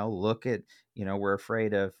said, look at, we're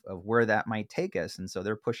afraid of where that might take us. And so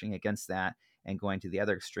they're pushing against that and going to the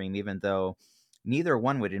other extreme, even though neither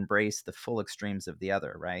one would embrace the full extremes of the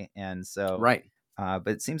other. Right. And so, Right. but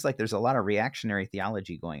it seems like there's a lot of reactionary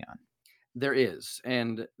theology going on. There is,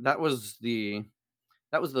 and that was the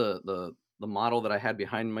model that I had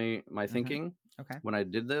behind my Mm-hmm. thinking Okay. when I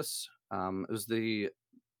did this. It was the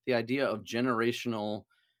idea of generational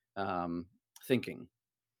um, thinking,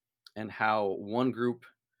 and how one group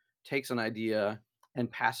takes an idea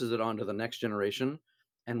and passes it on to the next generation,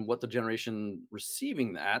 and what the generation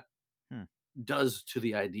receiving that Hmm. does to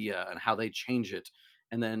the idea, and how they change it,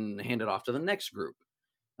 and then hand it off to the next group.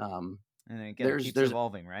 Um, And again, it there's keeps there's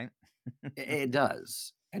evolving, right? it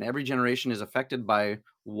does, and every generation is affected by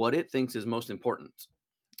what it thinks is most important.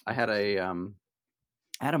 I had Interesting.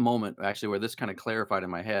 a moment actually where this kind of clarified in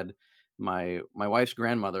my head. My wife's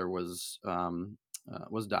grandmother was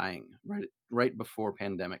dying right before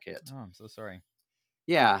pandemic hit. Oh, I'm so sorry.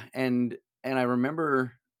 Yeah, and I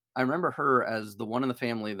remember her as the one in the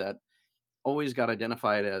family that always got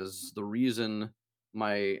identified as the reason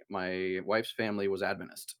my wife's family was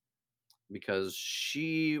Adventist, because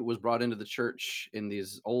she was brought into the church in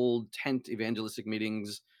these old tent evangelistic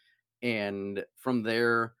meetings, and from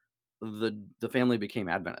there the family became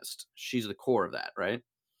Adventist. She's the core of that, right?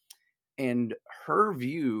 And her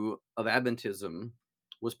view of Adventism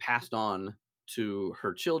was passed on to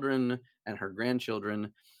her children and her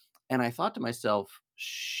grandchildren. And I thought to myself,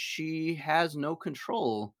 she has no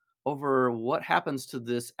control over what happens to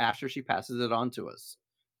this after she passes it on to us.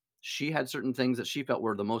 She had certain things that she felt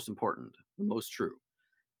were the most important, the most true.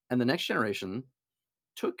 And the next generation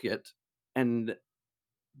took it and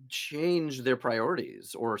changed their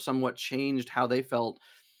priorities, or somewhat changed how they felt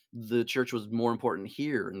the church was more important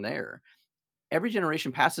here and there. Every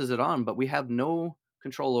generation passes it on, but we have no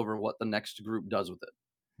control over what the next group does with it.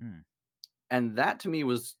 Hmm. And that to me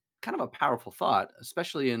was kind of a powerful thought,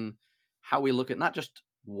 especially in how we look at not just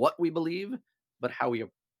what we believe, but how we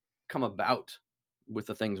come about with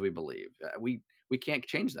the things we believe. We can't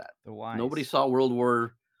change that. The Nobody wise. saw World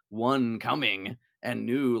War I coming and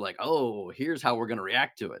knew, like, oh, here's how we're going to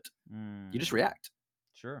react to it. You just Mm. react,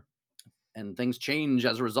 Sure. and things change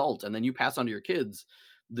as a result, and then you pass on to your kids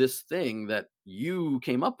this thing that you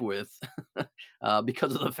came up with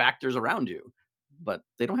because of the factors around you, but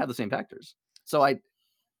they don't have the same factors. So I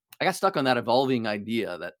got stuck on that evolving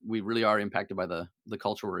idea that we really are impacted by the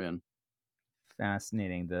culture we're in.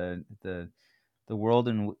 Fascinating. The world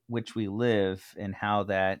in which we live and how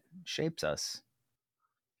that shapes us.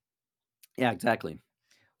 Yeah, exactly.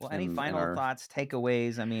 Well, any And final our thoughts,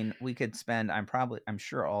 takeaways? I mean, we could spend I'm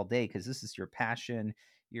sure all day because this is your passion.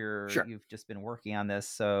 Sure. You've just been working on this.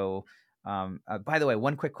 So, by the way,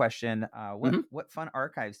 one quick question: Mhm. what fun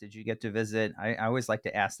archives did you get to visit? I always like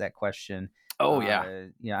to ask that question. Oh yeah.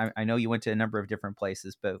 I know you went to a number of different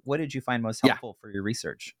places, but what did you find most Yeah. helpful for your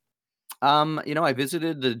research? I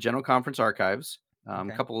visited the General Conference archives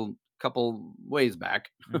Okay. couple ways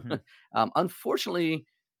back. Mm-hmm. Unfortunately,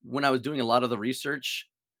 when I was doing a lot of the research,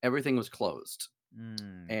 everything was closed,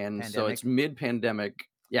 and so it's Pandemic. mid-pandemic.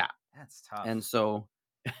 Yeah, That's and tough. so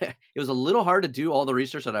it was a little hard to do all the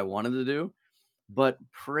research that I wanted to do, but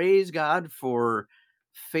praise God for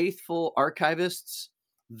faithful archivists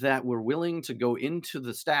that were willing to go into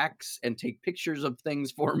the stacks and take pictures of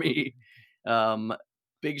things for me. Um,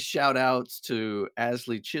 Big shout outs to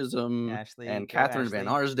Ashley Chisholm Ashley, and go Catherine Van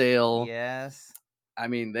Ashley. Arsdale. Yes. I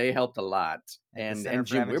mean, they helped a lot. At the Center And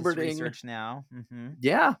for Jim Adventist Wibberding. Research now. Mm-hmm.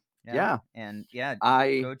 Yeah, Yeah. yeah. And yeah,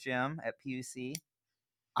 I go Jim at PUC.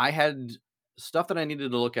 I had stuff that I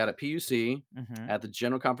needed to look at PUC, Mm-hmm. at the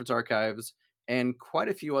General Conference Archives, and quite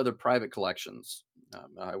a few other private collections.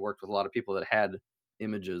 I worked with a lot of people that had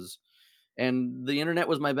images, And the internet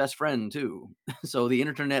was my best friend too. So the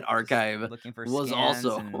Internet Just Archive looking for was scans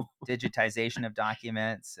also and digitization of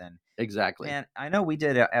documents. And exactly. man, I know we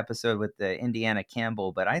did an episode with the Indiana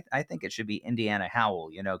Campbell, but I think it should be Indiana Howell,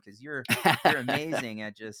 because you're amazing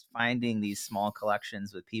at just finding these small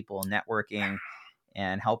collections with people, networking,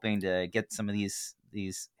 and helping to get some of these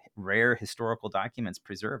rare historical documents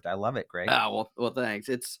preserved. I love it, Greg. Ah, well, thanks.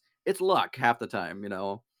 It's luck half the time.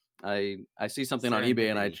 I see something on eBay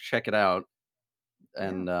and I Serendipity. check it out, Yeah.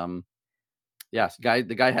 and yes,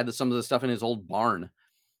 the guy had some of the stuff in his old barn,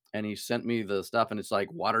 and he sent me the stuff, and it's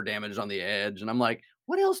like water damage on the edge, and I'm like,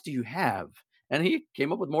 what else do you have? And he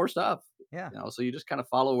came up with more stuff. Yeah. So you just kind of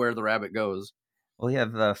follow where the rabbit goes. Well, you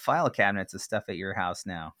have file cabinets of stuff at your house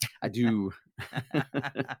now. I do.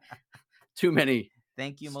 Too many.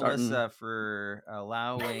 Thank you, Starting. Melissa, for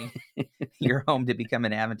allowing your home to become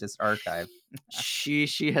an Adventist archive. She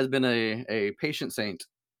has been a patient saint.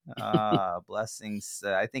 Blessings.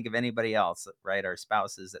 I think of anybody else, right? Our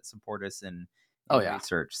spouses that support us Oh in yeah.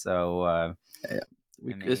 research. So Yeah.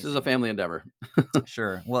 This is a amazing. family endeavor.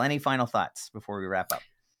 Sure. Well, any final thoughts before we wrap up?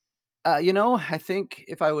 I think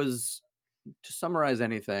if I was to summarize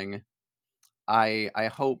anything, I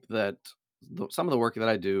hope that some of the work that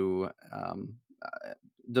I do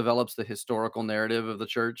develops the historical narrative of the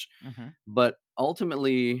church. Mm-hmm. But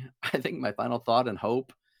ultimately, I think my final thought and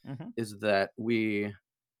hope Mm-hmm. is that we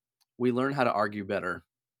learn how to argue better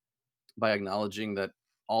by acknowledging that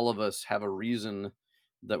all of us have a reason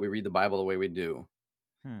that we read the Bible the way we do.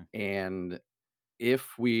 Hmm. And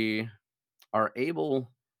if we are able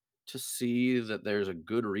to see that there's a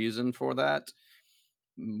good reason for that,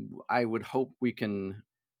 I would hope we can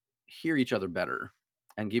hear each other better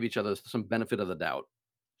and give each other some benefit of the doubt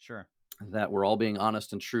Sure. that we're all being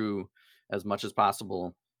honest and true as much as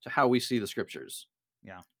possible to how we see the scriptures,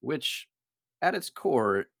 Yeah. which at its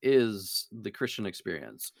core is the Christian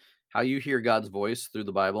experience. How you hear God's voice through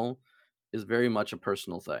the Bible is very much a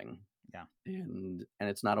personal thing. Yeah. And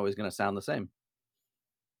it's not always going to sound the same.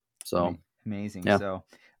 So, Amazing. yeah. So,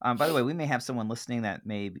 by the way, we may have someone listening that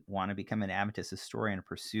may want to become an Adventist historian or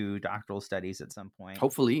pursue doctoral studies at some point.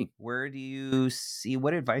 Hopefully. Where do you see?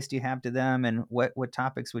 What advice do you have to them, and what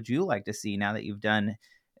topics would you like to see now that you've done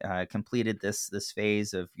completed this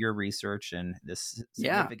phase of your research and this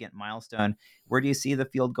Yeah. significant milestone? Where do you see the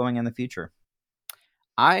field going in the future?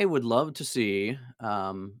 I would love to see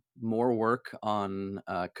more work on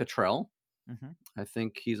Cottrell. Mm-hmm. I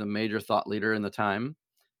think he's a major thought leader in the time.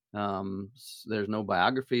 There's no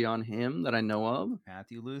biography on him that I know of.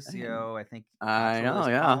 Matthew Lucio, I think I Cottrell know, is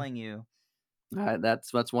yeah. calling you.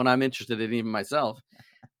 That's one I'm interested in, even myself.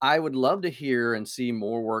 I would love to hear and see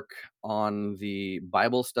more work on the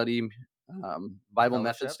Bible study, Bible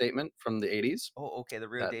method Fellowship. statement from the 80s. Oh, okay, the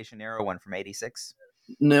Rio That, de Janeiro one from '86.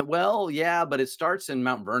 well, yeah, but it starts in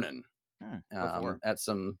Mount Vernon. Before.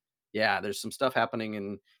 There's some stuff happening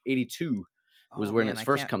in 82 was Oh when man, it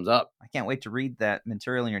first comes up. I can't wait to read that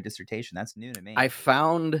material in your dissertation. That's new to me. I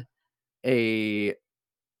found a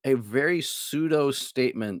very pseudo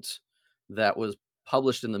statement that was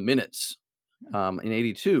published in the minutes in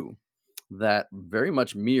 82 that very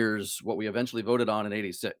much mirrors what we eventually voted on in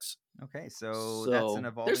 86. Okay, so that's an So there's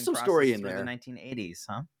evolving some process story in through the there. 1980s,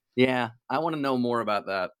 huh? Yeah, I want to know more about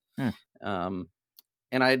that. Hmm. Um,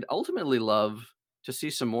 and I'd ultimately love to see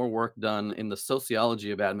some more work done in the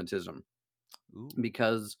sociology of Adventism, Ooh.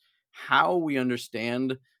 because how we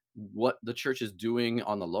understand what the church is doing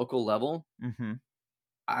on the local level, Mm-hmm.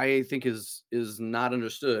 I think is not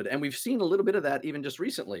understood. And we've seen a little bit of that even just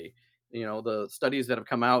recently. The studies that have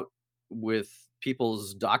come out with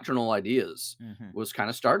people's doctrinal ideas Mm-hmm. was kind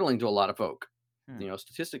of startling to a lot of folk. Hmm.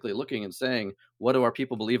 Statistically looking and saying, what do our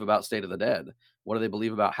people believe about state of the dead? What do they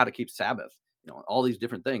believe about how to keep Sabbath? All these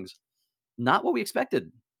different things. Not what we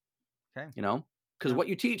expected, Okay. because Yeah. what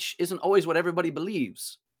you teach isn't always what everybody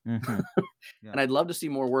believes. Mm-hmm. Yeah. And I'd love to see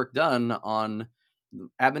more work done on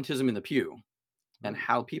Adventism in the pew and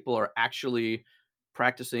how people are actually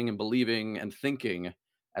practicing and believing and thinking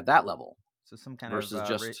at that level So some kind of versus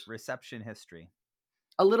just reception history.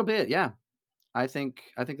 a little bit. Yeah, I think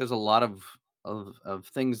there's a lot of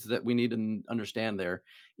things that we need to understand there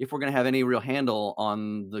if we're going to have any real handle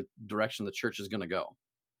on the direction the church is going to go.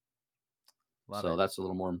 Love So it. that's a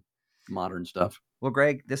little more modern stuff. Well,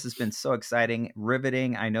 Greg, this has been so exciting,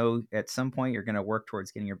 riveting. I know at some point you're going to work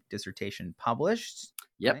towards getting your dissertation published.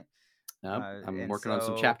 Yep. Right? I'm and working on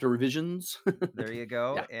some so chapter revisions. there you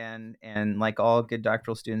go. Yeah. And like all good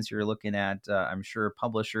doctoral students, you're looking at, I'm sure,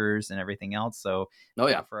 publishers and everything else. So Oh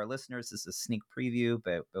yeah. for our listeners, this is a sneak preview,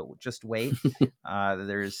 but just wait.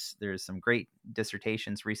 There's some great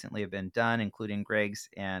dissertations recently have been done, including Greg's,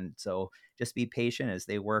 and so just be patient as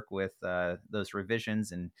they work with those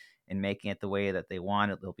revisions and making it the way that they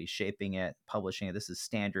want it. They'll be shaping it, publishing it. This is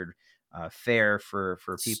standard fare for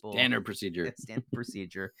people. Standard procedure. It's standard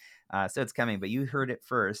procedure. So it's coming, but you heard it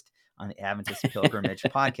first on the Adventist Pilgrimage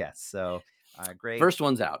podcast. So great. First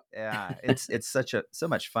one's out. Yeah, it's so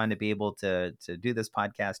much fun to be able to do this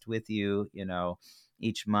podcast with you,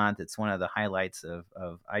 each month. It's one of the highlights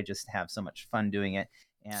of I just have so much fun doing it.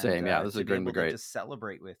 And Same, yeah, this is going to be able great. to just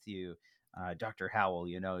celebrate with you, Dr. Howell,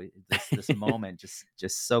 this moment,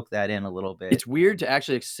 just soak that in a little bit. It's weird to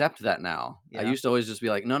actually accept that now. Yeah. I used to always just be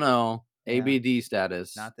like, no, Yeah. ABD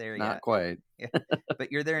status. Not there Not yet. quite.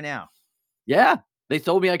 But you're there now. Yeah, they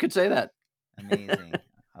told me I could say that. Amazing.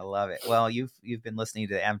 I love it. Well, you've been listening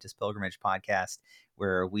to the Adventist Pilgrimage podcast,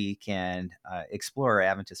 where we can explore our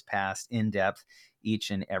Adventist past in depth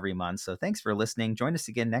each and every month. So thanks for listening. Join us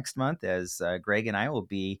again next month as Greg and I will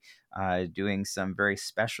be doing some very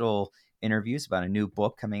special interviews about a new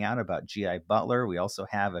book coming out about G.I. Butler. We also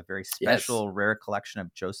have a very special rare collection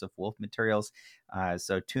of Joseph Wolf materials.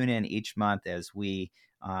 So tune in each month as we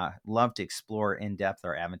love to explore in depth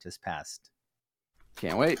our Adventist past.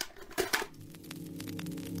 Can't wait.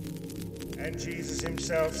 And Jesus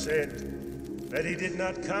himself said that he did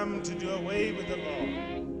not come to do away with the law.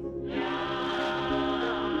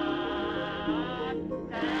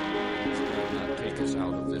 He will not take us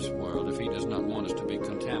out of this world if he does not want us to be